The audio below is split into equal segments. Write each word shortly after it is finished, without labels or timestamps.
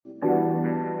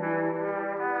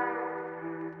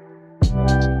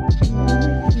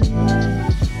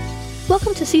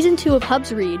welcome to Season 2 of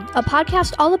Hubs Read, a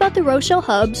podcast all about the Rochelle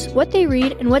Hubs, what they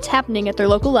read, and what's happening at their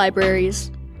local libraries.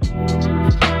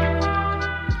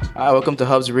 Hi, welcome to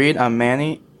Hubs Read. I'm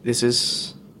Manny. This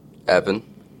is Evan.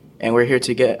 And we're here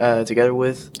to get together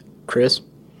with Chris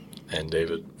And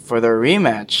David. For the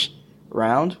rematch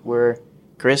round where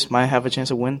Chris might have a chance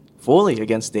to win fully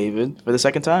against David for the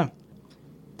second time.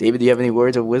 David, do you have any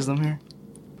words of wisdom here?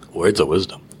 Words of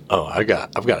wisdom. Oh, I've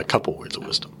got a couple words of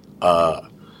wisdom.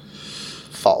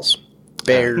 False.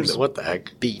 Bears. What the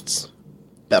heck? Beats.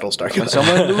 Battlestar. When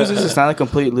someone loses, it's not a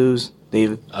complete lose,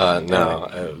 David.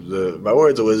 No. My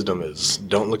words of wisdom is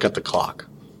don't look at the clock.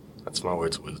 That's my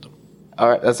words of wisdom. All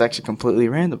right, that's actually completely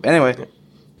random. Anyway,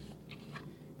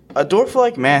 a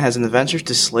dwarf-like man has an adventure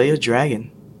to slay a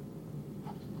dragon.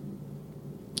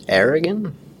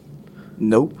 Arrogant?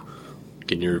 Nope.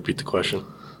 Can you repeat the question?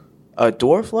 A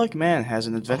dwarf-like man has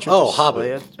an adventure to slay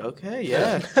Hobbit. Okay,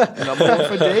 yeah. Number one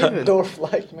for David.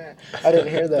 Dwarf-like man. I didn't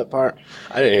hear that part.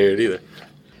 I didn't hear it either.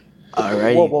 All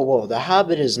right. Whoa. The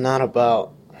Hobbit is not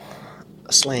about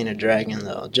slaying a dragon,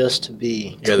 though, just to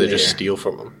be Yeah, clear. they just steal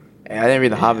from him. Hey, I didn't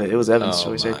read The Hobbit. It was Evan's Oh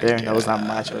choice my right there. That was not my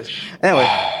gosh. choice. Anyway,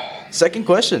 second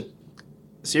question.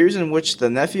 A series in which the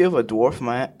nephew of a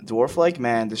dwarf-like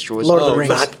man destroys Lord of the a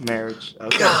Rings. marriage.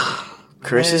 Okay.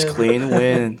 Chris is clean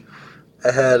win.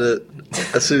 I had it.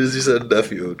 As soon as you said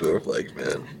nephew of dwarf-like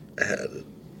man, I had it.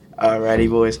 Alrighty,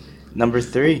 boys. Number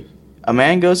 3. A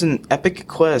man goes on an epic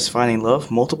quest finding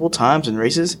love multiple times and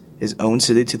races his own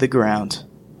city to the ground.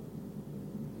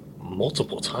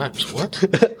 Multiple times. What?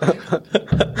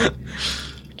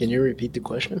 Can you repeat the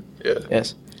question? Yeah.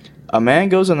 Yes. A man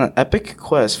goes on an epic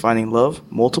quest finding love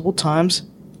multiple times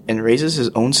and raises his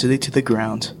own city to the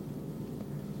ground.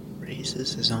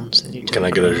 Raises his own city. Can I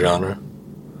get a genre?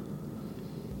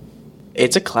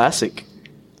 It's a classic.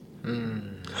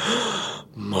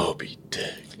 Moby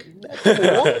Dick.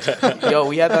 Yo,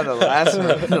 we had that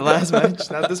in the last match,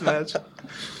 not this match.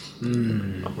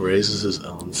 Raises his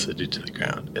own city to the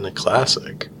ground. In a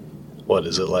classic. What,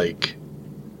 is it like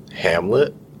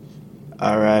Hamlet?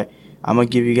 All right. I'm going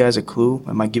to give you guys a clue.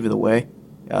 I might give it away.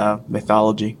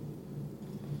 Mythology.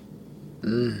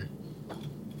 That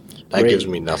gives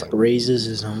me nothing. Raises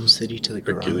his own city to the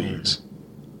ground. Hercules.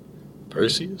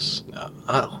 Perseus? No.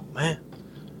 Oh, man.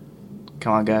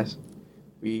 Come on, guys.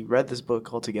 We read this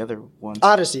book all together once.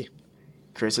 Odyssey.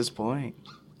 Chris's point.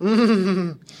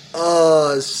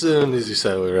 Oh, as soon as you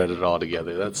said we read it all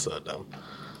together, that's so dumb.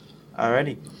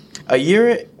 Alrighty. A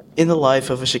year in the life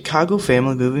of a Chicago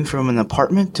family moving from an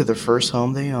apartment to their first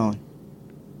home they own.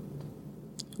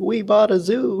 We bought a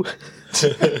zoo.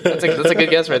 That's a good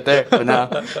guess right there. But no.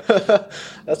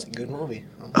 That's a good movie.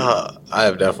 I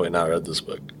have definitely not read this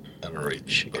book. I don't read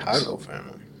Chicago books.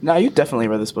 family. No, you definitely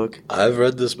read this book. I've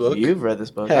read this book. You've read this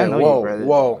book. Hey, I know you've read it.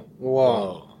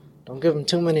 Whoa. Don't give him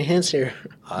too many hints here.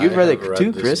 You've read have it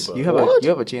too, this Chris. book. You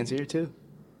have a chance here too.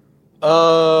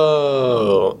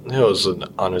 Oh, it was an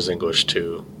Honors English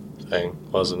 2 thing,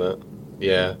 wasn't it?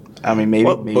 Yeah. I mean, maybe.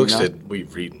 What maybe books not. did we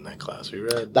read in that class? We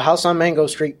read. The House on Mango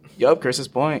Street. Yup, Chris's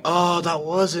point. Oh, that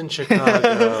was in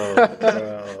Chicago.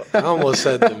 Bro. I almost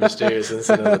said the mysterious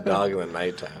incident of the dog in the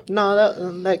nighttime. No,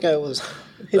 that guy was.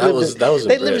 That was in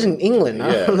They lived Britain. in England. Huh?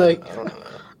 Yeah, Like, I don't know.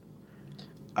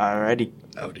 Alrighty.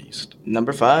 Out east.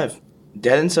 Number 5.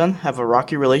 Dad and son have a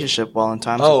rocky relationship while in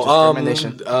times of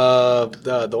discrimination.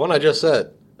 The one I just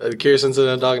said. The curious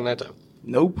incident of the dog in the nighttime.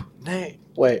 Nope. Nay.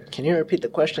 wait, can you repeat the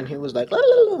question? He was like, la,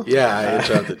 la, la. Yeah, I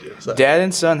interrupted you. Sorry. Dad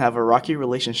and son have a rocky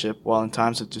relationship while in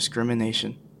times of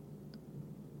discrimination.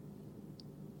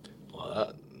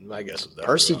 Well, my guess was that.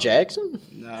 Percy Jackson?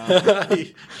 No.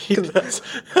 he does.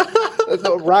 That's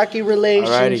a rocky Alrighty,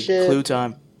 relationship. clue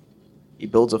time. He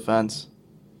builds a fence.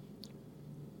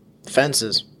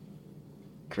 Fences.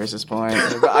 Chris's point.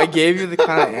 I gave you the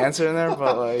kind of answer in there,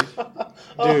 but like,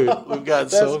 Dude, we've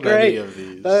got so That's many great. of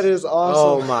these. That is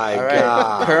awesome. Oh my all right.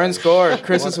 god. Current score: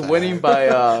 Chris What is the winning heck? by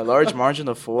a large margin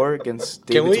of 4 against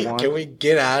David's 1. Can we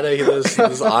get out of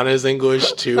this Honors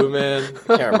English 2, man?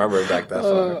 I can't remember back that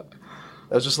far. That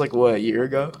was just like what, a year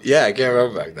ago? Yeah, I can't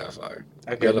remember back that far.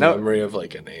 Okay, I got a no- memory of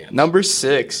like an ant. Number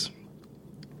 6.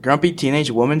 Grumpy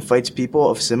teenage woman fights people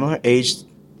of similar age.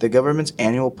 The government's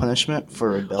annual punishment for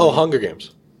rebellion. Oh, Hunger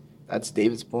Games. That's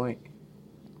David's point.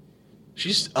 I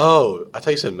thought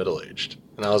you said middle-aged,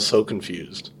 and I was so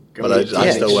confused. But I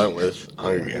still went with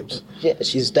Hunger Games. Yeah,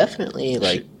 she's definitely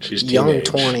like she's young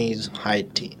teenage. 20s, high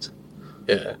teens.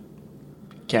 Yeah.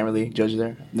 Can't really judge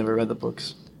there. Never read the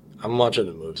books. I'm watching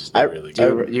the movies. They're really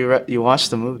good. You watched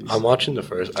the movies. I'm watching the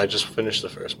first. I just finished the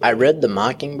first movie. I read The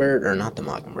Mockingbird, or not The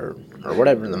Mockingbird, or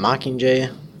whatever, The Mockingjay,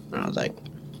 and I was like,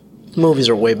 Movies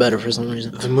are way better for some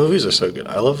reason. The movies are so good.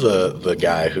 I love the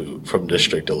guy who from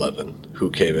District 11 who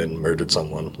came in, murdered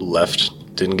someone,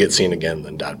 left, didn't get seen again,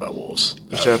 then died by wolves.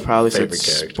 You should have probably said Favorite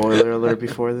character. spoiler alert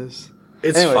before this.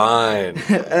 It's Anyway. fine.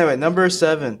 Anyway, number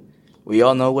 7. We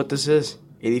all know what this is.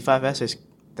 85 essays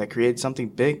that create something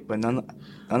big, but none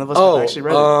of us have actually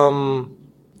read it.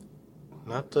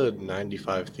 Not the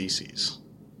 95 Theses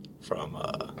from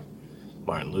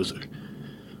Martin Luther.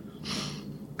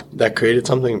 That created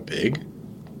something big?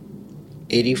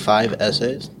 85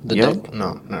 essays? Yep.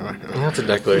 No, never mind. That's a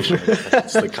declaration.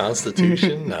 It's the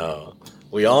Constitution? No.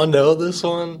 We all know this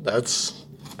one? That's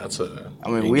a... I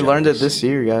mean, big we learned it generous. this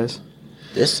year, guys.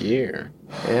 This year.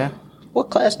 Yeah. What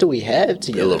class do we have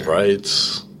together? Bill of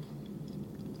Rights.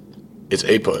 It's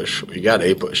A-Push. We got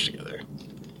A-Push together.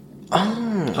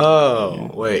 Oh,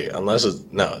 wait. Unless it's...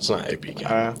 No, it's not AP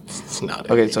Chem. It's not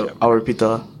AP Okay, so Chem. I'll repeat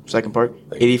the second part.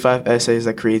 85 essays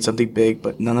that create something big,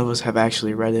 but none of us have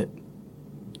actually read it.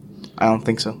 I don't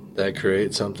think so. That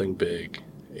creates something big.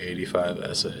 85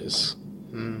 essays.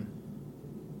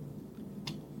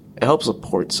 It helps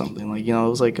support something. Like, it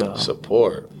was like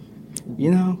Support.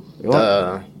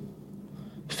 The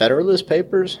Federalist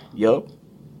Papers? Yup.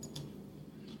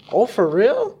 Oh, for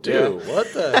real? Dude,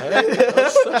 what the heck?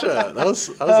 That was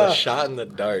a shot in the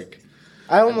dark.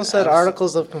 I almost said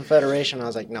Articles of Confederation. I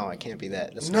was like, no, it can't be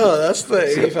that. No, that's the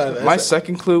 85 My essays.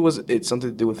 second clue was it's something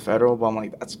to do with federal, but I'm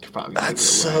like, that's probably gonna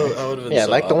That's give it away. so... That would have been Yeah,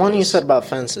 so like the one you obvious. said about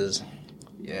fences.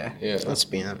 Yeah. Yeah. Let's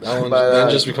be honest. That one But, then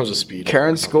just becomes a speed.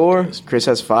 Karen's score, Chris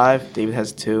has 5, David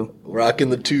has 2. Rocking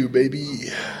the 2, baby.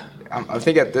 I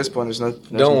think at this point, there's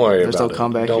Don't worry there's about no it.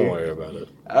 comeback Don't here. worry about it.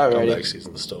 Alrighty. Comeback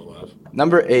season's still alive.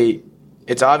 Number 8,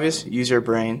 it's obvious, use your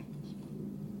brain.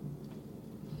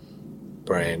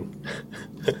 Brain.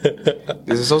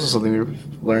 This is also something we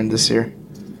learned this year.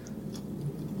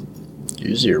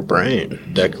 Use your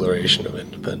brain. Declaration of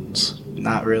Independence.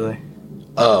 Not really.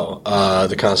 Oh,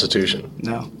 the Constitution.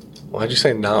 No. Why'd you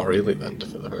say not really then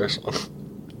for the first one?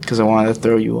 Because I wanted to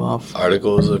throw you off.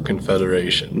 Articles of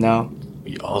Confederation. No.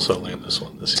 We also learned this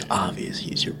one this year. Obvious.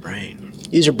 Use your brain.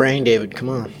 Use your brain, David. Come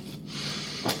on.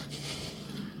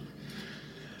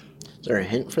 Is there a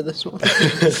hint for this one?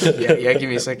 yeah, give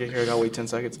me a second here. I gotta wait 10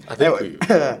 seconds. I think Anyway,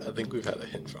 we've had a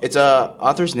hint from it's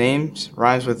author's names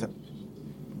rhymes with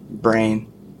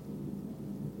brain.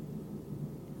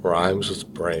 Rhymes with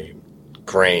brain.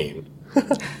 Grain.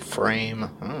 Frame.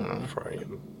 I don't know.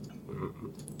 Frame.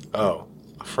 Oh,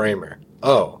 a framer.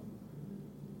 Oh,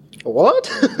 What?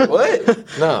 What?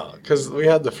 no, because we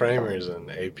had the framers in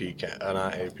AP Chem.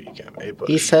 Not AP Chem. A-Push.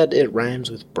 He said it rhymes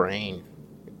with brain.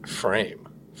 Frame.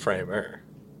 Framer.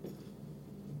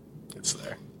 It's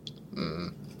there.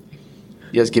 You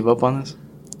guys give up on this?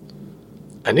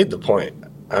 I need the point.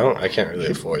 I can't really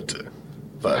afford to.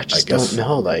 But I just guess, don't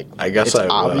know. Like, I guess it's I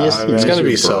will. obvious. It's Use gonna be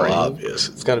your so brain. obvious.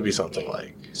 It's gonna be something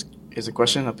like Is the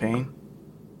question a pain?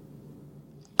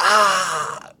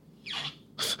 I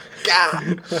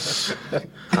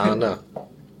don't know.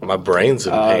 My brain's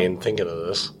in pain thinking of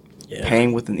this. Yeah.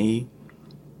 Pain with an E.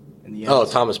 In the Oh,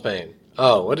 end. Thomas Paine.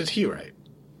 Oh, what did he write?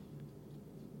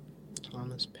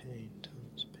 Thomas Paine.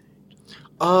 Thomas Paine.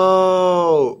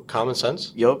 Oh, Common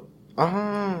Sense. Yup.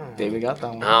 Oh. David got that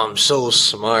one. I'm so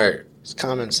smart. It's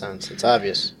common sense. It's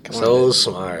obvious. Come on. So man.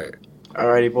 smart.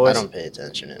 Alrighty, I boys. don't pay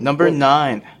attention. Number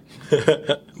 9.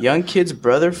 Young kid's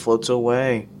brother floats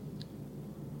away.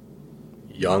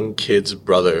 Young kid's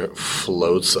brother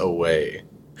floats away.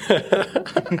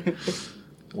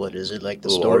 What is it, like the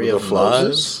Lord story the of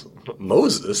Moses?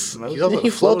 Moses? Moses? doesn't He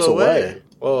floats float away.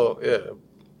 Well, yeah.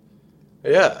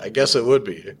 Yeah, I guess it would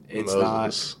be. It's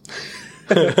Moses.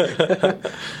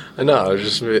 No, I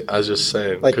was just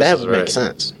saying. Like Chris that is would make right.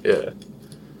 sense. Yeah.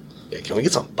 Yeah, can we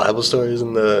get some Bible stories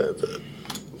in the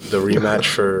rematch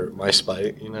for My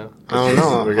Spite, you know? I don't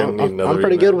know. We're gonna need I'm another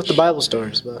pretty good with the rematch. Bible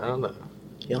stories, I but don't know.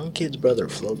 young kid's brother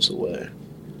floats away.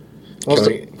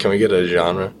 Can we get a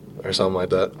genre or something like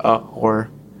that? Horror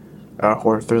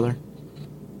thriller.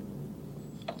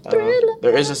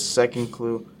 There is a second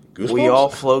clue. We Goosebumps? all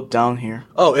float down here.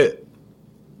 Oh, it.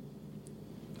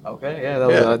 Okay, yeah, that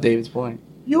was Yeah. David's point.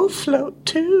 You'll float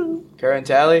too. Karen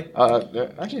Tally.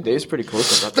 Actually, Dave's pretty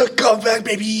close about that. The comeback,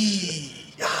 baby.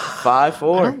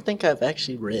 5-4. I don't think I've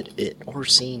actually read it or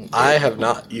seen it. I have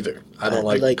not either. I don't I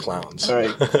like, like- clowns. All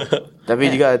right.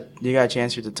 David, you got a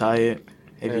chance here to tie it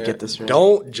if you get this right.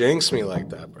 Don't jinx me like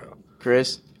that, bro.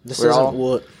 Chris. This we're isn't all,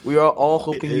 what. We are all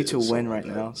hoping It you to is win something right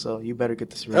like now, so you better get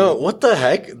this right. Oh, what the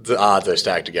heck? The odds are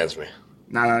stacked against me.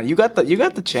 No, you got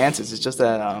the chances. It's just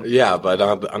that Yeah, but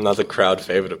I'm not the crowd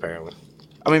favorite apparently.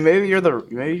 I mean maybe you're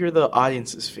the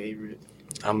audience's favorite.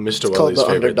 I'm Mr. It's called Welly's the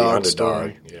favorite, underdog the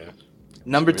story. underdog. Yeah.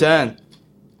 Number 10.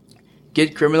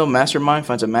 Kid criminal mastermind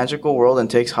finds a magical world and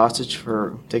takes a hostage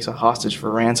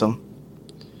for ransom.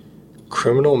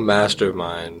 Criminal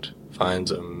mastermind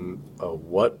finds a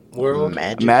what world?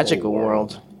 A magical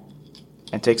world.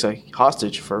 And takes a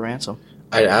hostage for ransom.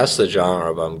 I'd ask the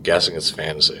genre, but I'm guessing it's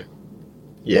fantasy.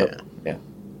 Yeah. Yeah.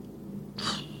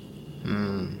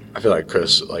 I feel like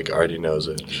Chris already knows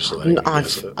it. Just letting me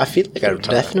guess it. I feel like Every I've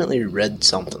time. definitely read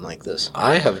something like this.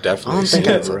 I have definitely I don't think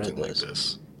seen I've something read like this.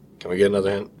 this. Can we get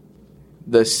another hint?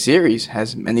 The series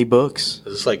has many books.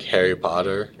 Is this like Harry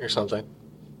Potter or something?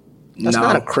 That's No.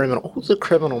 not a criminal. Who's a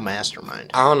criminal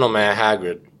mastermind? I don't know, man.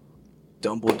 Hagrid.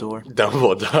 Dumbledore.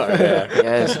 Dumbledore, yeah.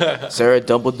 Yes, Sarah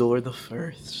Dumbledore the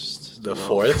first. The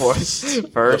fourth?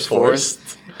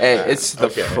 Fourth. Hey, it's the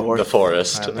fourth. The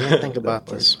forest. All right, let me think about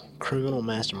this. Criminal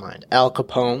mastermind. Al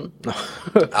Capone.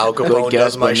 Al Good Capone guess,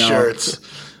 does my but no. shirts.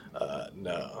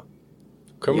 No.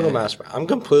 Criminal Yeah. mastermind. I'm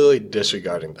completely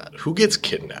disregarding that. Who gets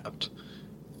kidnapped?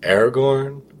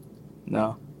 Aragorn?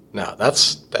 No, No,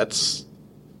 that's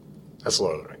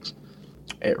Lord of the Rings.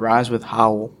 it rhymes with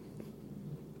howl.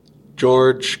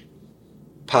 George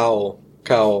Powell.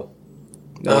 Cowell.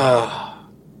 No.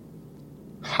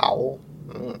 Howl.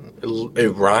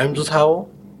 It rhymes with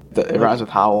Howell? It rhymes with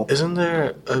howl. Isn't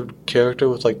there a character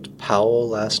with Powell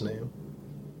last name?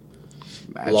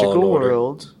 Law and Magical Order.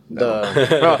 world.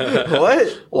 The Bro,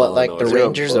 what? what? Like the Is there a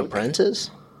Ranger's book? Apprentice?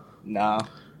 No,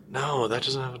 No, that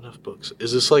doesn't have enough books.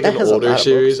 Is this like That an has a older lot of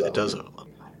series? books, It though. does have a lot.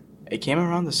 it came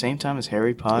around the same time as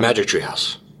Harry Potter. Magic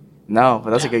Treehouse. No, but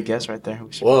that's a good guess right there.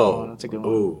 We should- Whoa. oh, that's a good one.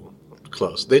 Ooh,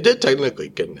 close. They did technically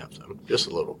kidnap them, just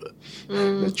a little bit.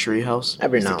 The treehouse.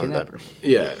 Every It's the now and then. kidnapper.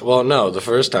 Yeah, well, no, the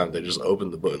first time they just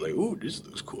opened the book, ooh, this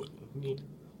looks cool.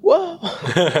 Whoa.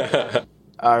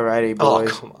 Alrighty, Oh,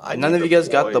 boys. come on, I None need of you the guys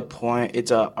got point. the point.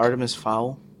 It's Artemis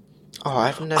Fowl. Oh,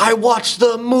 I've never. I watched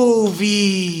the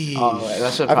movie! Oh, wait,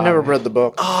 that's what I've never read the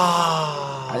book.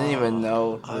 Ah. I didn't even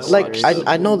know. the Like series.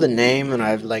 I know the name and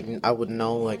I would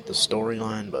know the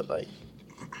storyline, but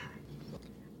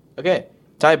Okay,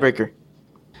 tiebreaker.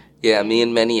 Yeah, me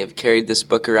and Manny have carried this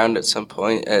book around at some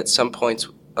points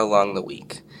along the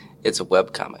week. It's a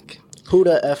webcomic. who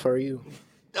the F are you?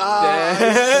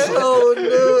 I so knew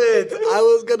it. I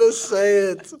was gonna say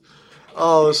it.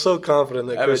 Oh, I was so confident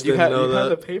that Chris didn't know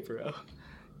that. paper out.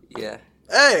 Yeah.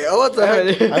 Hey, what the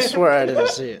heck? I swear I didn't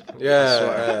see it.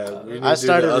 Yeah, we need I to do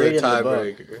started the other reading the book.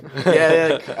 tiebreaker.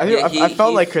 Yeah. I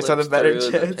felt like Chris had a flips better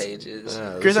through the chance. pages.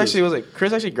 Yeah, Chris this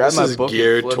actually grabbed This my is book. and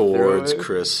geared flipped through towards it.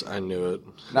 Chris. I knew it.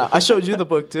 Nah, I showed you the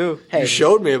book too. Hey, You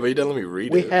showed me it, but you didn't let me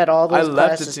read we it. had all I those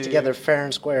left it classes to you. together fair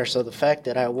and square, so the fact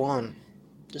that I won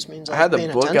just means I had the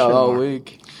paying book attention out all more.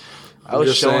 week. I I'm was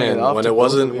just showing saying, it off when to it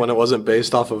both of when you. it wasn't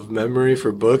based off of memory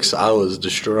for books, I was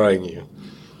destroying you.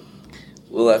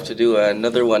 We'll have to do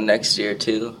another one next year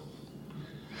too.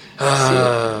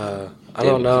 I don't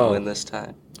David can know. win this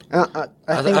time.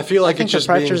 I feel like it's just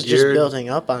the being pressure's geared- just building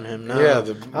up on him now. Yeah, I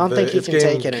don't think he it's can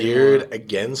take getting it geared anymore.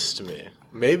 against me.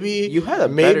 Maybe You had a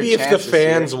better maybe if the chance this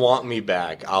fans year. want me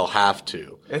back, I'll have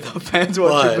to. If the fans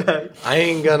want you back. But I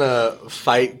ain't gonna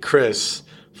fight Chris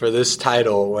for this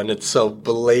title when it's so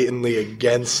blatantly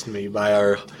against me by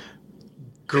our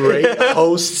great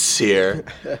hosts here.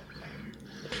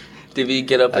 If you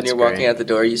get up and That's you're walking great. out the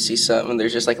door, you see something,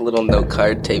 there's just a little note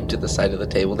card taped to the side of the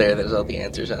table there that has all the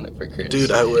answers on it for Chris.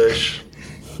 Dude, I wish.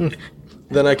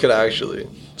 Then I could actually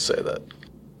say that.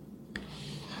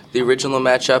 The original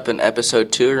matchup in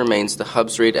episode 2 remains the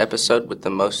Hubs Read episode with the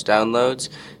most downloads.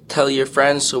 Tell your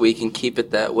friends so we can keep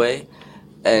it that way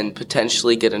and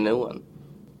potentially get a new one.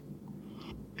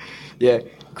 Yeah,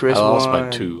 Chris I lost won.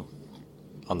 by 2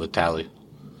 on the tally.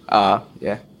 Yeah.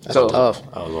 That's so tough.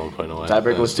 I was 1 point away.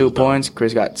 tiebreaker was That's 2 dumb. points.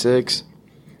 Chris got 6.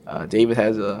 David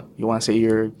has a. You want to say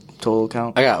your total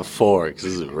count? I got 4 because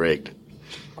this is rigged.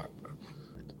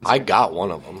 I got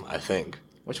one of them, I think.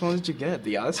 Which one did you get?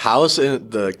 The Odyssey. House in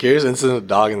the Curious Incident of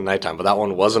Dog in the Nighttime, but that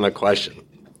one wasn't a question.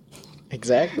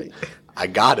 Exactly. I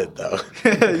got it though.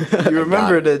 You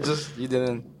remembered it. Just you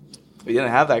didn't. We didn't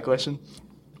have that question.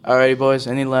 Alrighty, boys.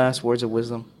 Any last words of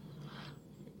wisdom?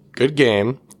 Good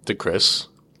game to Chris.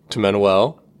 To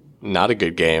Manuel, not a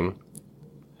good game.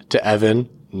 To Evan,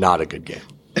 not a good game.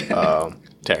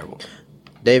 Terrible.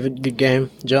 David, good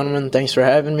game. Gentlemen, thanks for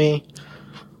having me.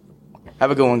 Have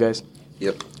a good one, guys.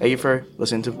 Yep. Thank you for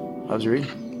listening to Hubs Read.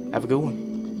 Have a good one.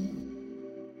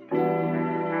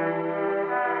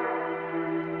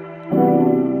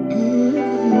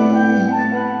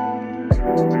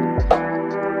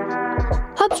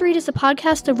 Hubs Read Read is a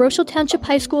podcast of Rochelle Township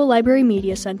High School Library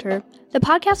Media Center. The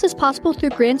podcast is possible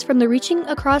through grants from the Reaching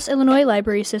Across Illinois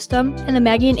Library System and the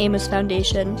Maggie and Amos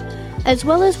Foundation, as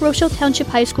well as Rochelle Township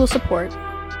High School support.